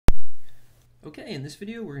Okay, in this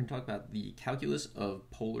video we're going to talk about the calculus of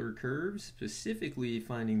polar curves, specifically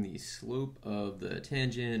finding the slope of the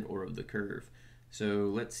tangent or of the curve.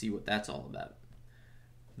 So let's see what that's all about.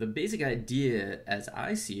 The basic idea, as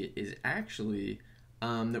I see it, is actually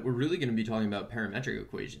that we're really going to be talking about parametric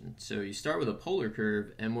equations. So you start with a polar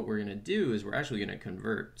curve, and what we're going to do is we're actually going to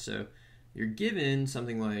convert. So you're given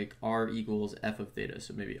something like r equals f of theta.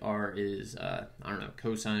 So maybe r is, I don't know,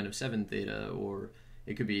 cosine of 7 theta, or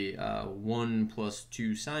it could be 1 plus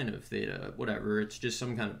 2 sine of theta, whatever. It's just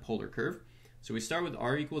some kind of polar curve. So we start with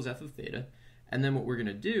r equals f of theta, and then what we're going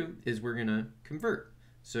to do is we're going to convert.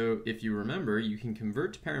 So if you remember, you can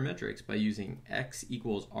convert to parametrics by using x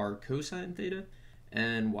equals r cosine theta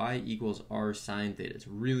and y equals r sine theta. It's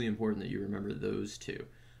really important that you remember those two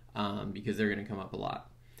because they're going to come up a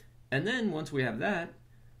lot. And then once we have that,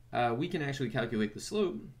 we can actually calculate the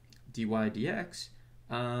slope, dy dx,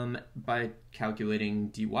 by calculating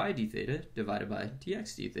dy d theta divided by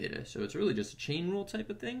dx d theta. So it's really just a chain rule type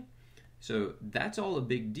of thing. So that's all a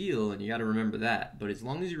big deal, and you got to remember that. But as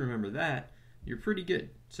long as you remember that, you're pretty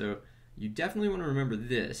good. So you definitely want to remember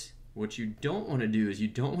this. What you don't want to do is you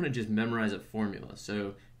don't want to just memorize a formula.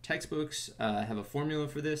 So textbooks have a formula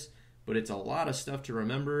for this, but it's a lot of stuff to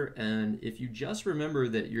remember. And if you just remember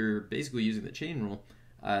that you're basically using the chain rule,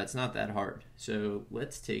 it's not that hard. So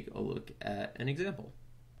let's take a look at an example.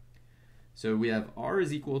 So we have r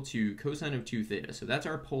is equal to cosine of 2 theta. So that's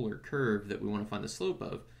our polar curve that we want to find the slope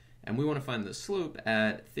of. And we want to find the slope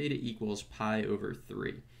at theta equals pi over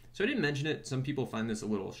 3. So I didn't mention it. Some people find this a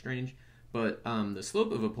little strange. But the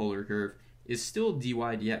slope of a polar curve is still dy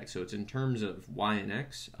dx. So it's in terms of y and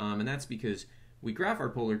x. And that's because we graph our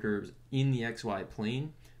polar curves in the xy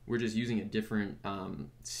plane. We're just using a different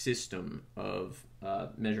system of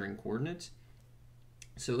measuring coordinates.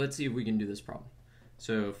 So let's see if we can do this problem.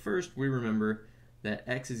 So first we remember that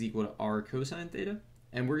x is equal to r cosine theta,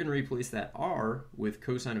 and we're going to replace that r with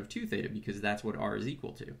cosine of 2 theta because that's what r is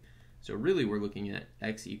equal to. So really we're looking at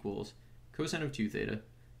x equals cosine of 2 theta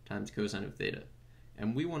times cosine of theta.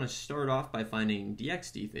 And we want to start off by finding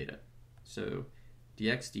dx d theta. So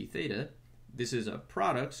dx d theta, this is a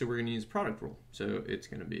product, so we're going to use product rule. So it's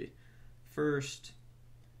going to be first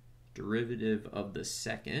derivative of the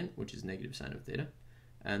second, which is negative sine of theta,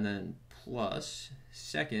 and then plus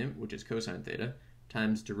second, which is cosine theta,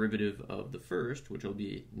 times derivative of the first, which will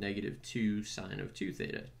be negative 2 sine of 2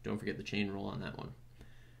 theta. Don't forget the chain rule on that one.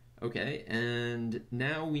 Okay, and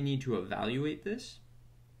now we need to evaluate this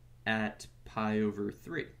at pi over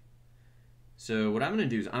 3. So what I'm going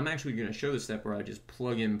to do is I'm actually going to show the step where I just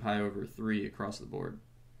plug in pi over 3 across the board.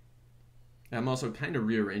 I'm also kind of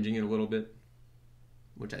rearranging it a little bit,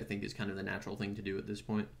 which I think is kind of the natural thing to do at this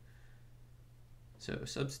point. So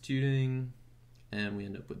substituting, and we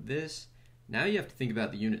end up with this. Now you have to think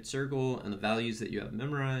about the unit circle and the values that you have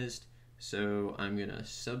memorized. So I'm going to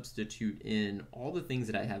substitute in all the things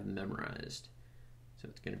that I have memorized. So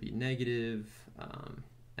it's going to be negative,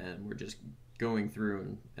 and we're just going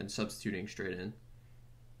through and substituting straight in.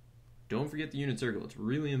 Don't forget the unit circle. It's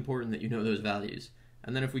really important that you know those values.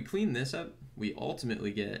 And then if we clean this up, we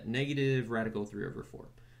ultimately get negative radical 3 over 4.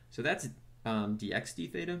 So that's dx d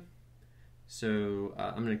theta. So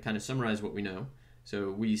I'm going to kind of summarize what we know.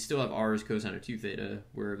 So we still have r as cosine of 2 theta.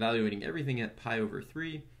 We're evaluating everything at pi over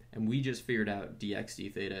 3, and we just figured out dx d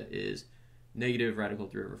theta is negative radical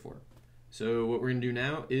 3 over 4. So what we're going to do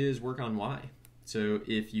now is work on y. So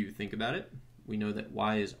if you think about it, we know that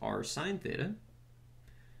y is r sine theta,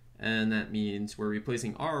 and that means we're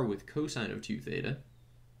replacing r with cosine of 2 theta.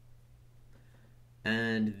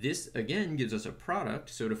 And this, again, gives us a product.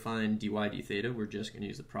 So to find dy d theta, we're just going to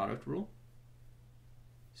use the product rule.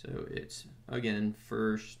 So it's, again,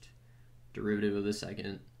 first derivative of the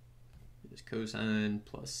second is cosine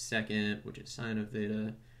plus second, which is sine of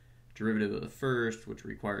theta, derivative of the first, which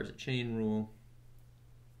requires a chain rule,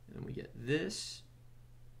 and we get this.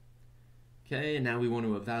 Okay, and now we want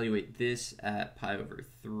to evaluate this at pi over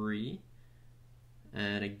 3.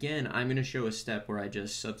 And again, I'm going to show a step where I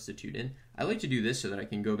just substitute in. I like to do this so that I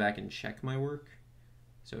can go back and check my work.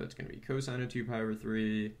 So it's going to be cosine of 2 pi over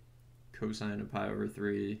 3, cosine of pi over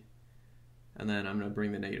 3, and then I'm going to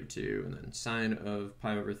bring the negative 2, and then sine of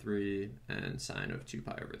pi over 3, and sine of 2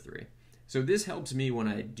 pi over 3. So this helps me when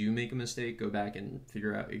I do make a mistake, go back and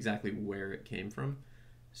figure out exactly where it came from.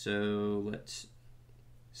 So let's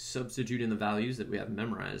substitute in the values that we have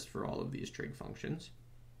memorized for all of these trig functions.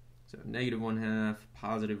 So negative 1/2,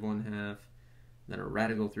 positive 1/2, then a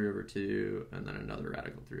radical 3 over 2, and then another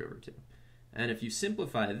radical 3 over 2. And if you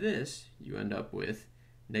simplify this, you end up with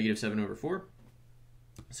negative 7 over 4.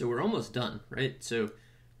 So we're almost done, right? So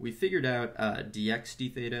we figured out dx d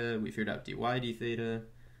theta, we figured out dy d theta,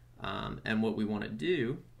 and what we want to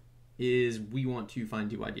do is we want to find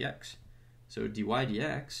dy dx. So dy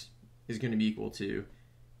dx is going to be equal to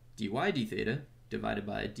dy d theta divided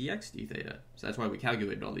by dx d theta. So that's why we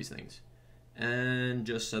calculated all these things. And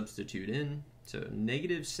just substitute in. So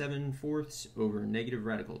negative 7/4 over negative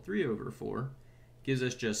radical 3 over 4 gives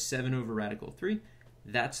us just 7 over radical 3.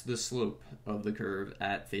 That's the slope of the curve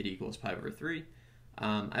at theta equals pi over 3.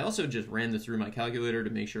 I also just ran this through my calculator to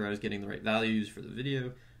make sure I was getting the right values for the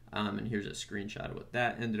video. And here's a screenshot of what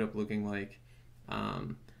that ended up looking like.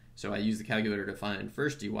 So I used the calculator to find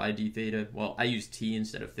first dy d theta. Well, I used t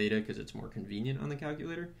instead of theta because it's more convenient on the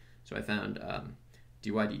calculator. So I found dy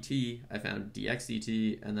dt, I found dx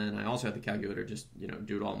dt, and then I also had the calculator just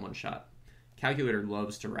do it all in one shot. Calculator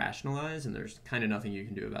loves to rationalize, and there's kind of nothing you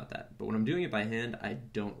can do about that. But when I'm doing it by hand, I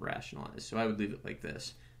don't rationalize. So I would leave it like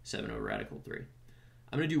this, 7 over radical 3.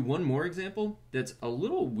 I'm going to do one more example that's a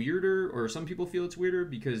little weirder, or some people feel it's weirder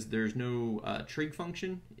because there's no trig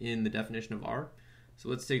function in the definition of r. So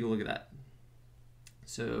let's take a look at that.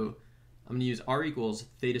 So I'm going to use r equals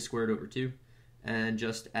theta squared over 2, and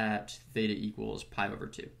just at theta equals pi over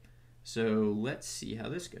 2. So let's see how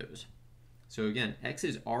this goes. So again, x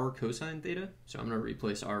is r cosine theta, so I'm going to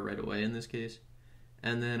replace r right away in this case.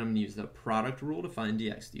 And then I'm going to use the product rule to find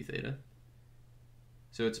dx d theta.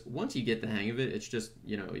 So it's, once you get the hang of it, it's just,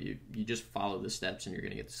 you just follow the steps and you're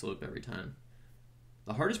going to get the slope every time.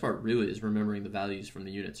 The hardest part really is remembering the values from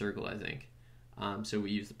the unit circle, I think. So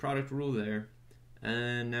we use the product rule there.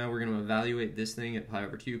 And now we're going to evaluate this thing at pi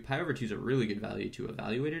over 2. Pi over 2 is a really good value to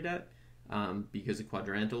evaluate it at because the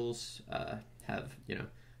quadrantals have,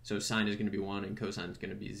 so sine is going to be 1 and cosine is going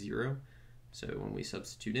to be 0. So when we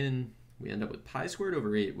substitute in, we end up with pi squared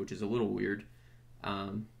over 8, which is a little weird.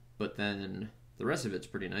 But then the rest of it's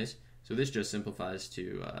pretty nice. So this just simplifies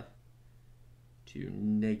to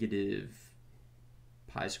negative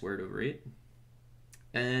pi squared over 8.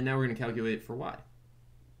 And now we're going to calculate for y.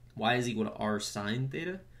 Y is equal to r sine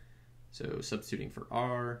theta. So substituting for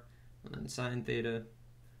r, and then sine theta.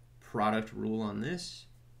 Product rule on this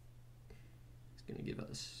is going to give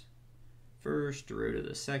us first derivative of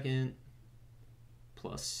the second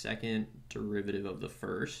plus second derivative of the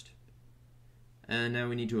first. And now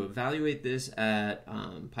we need to evaluate this at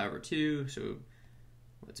pi over 2. So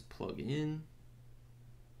let's plug in.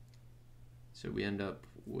 So we end up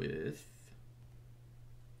with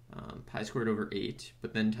pi squared over 8,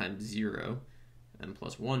 but then times 0, and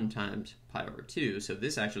plus 1 times pi over 2. So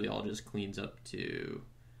this actually all just cleans up to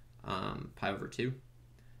pi over 2.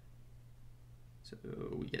 So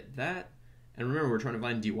we get that. And remember, we're trying to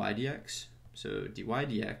find dy dx. So dy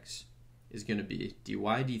dx is going to be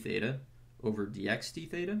dy d theta over dx d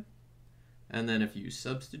theta. And then if you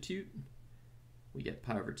substitute, we get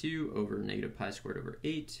pi over 2 over negative pi squared over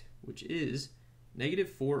 8, which is negative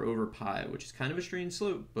 4 over pi, which is kind of a strange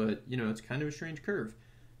slope, but it's kind of a strange curve.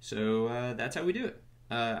 So that's how we do it.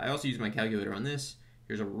 I also use my calculator on this.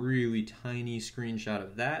 Here's a really tiny screenshot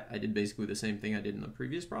of that. I did basically the same thing I did in the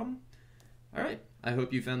previous problem. All right, I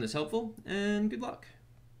hope you found this helpful, and good luck.